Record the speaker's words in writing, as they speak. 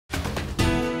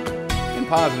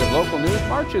positive local news,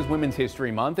 March is Women's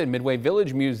History Month, and Midway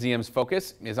Village Museum's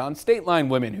focus is on state line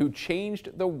women who changed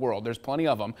the world. There's plenty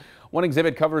of them. One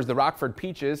exhibit covers the Rockford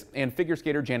Peaches and figure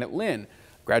skater Janet Lynn,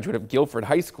 graduate of Guilford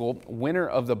High School, winner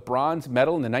of the bronze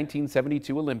medal in the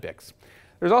 1972 Olympics.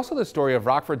 There's also the story of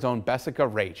Rockford's own Bessica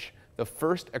Raich, the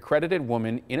first accredited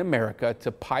woman in America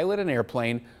to pilot an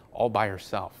airplane all by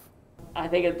herself. I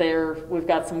think we've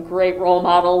got some great role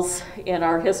models in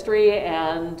our history,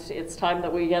 and it's time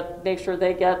that we make sure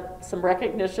they get some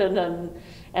recognition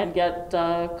and get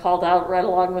called out right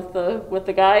along with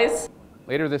the guys.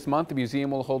 Later this month, the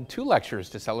museum will hold 2 lectures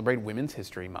to celebrate Women's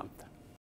History Month.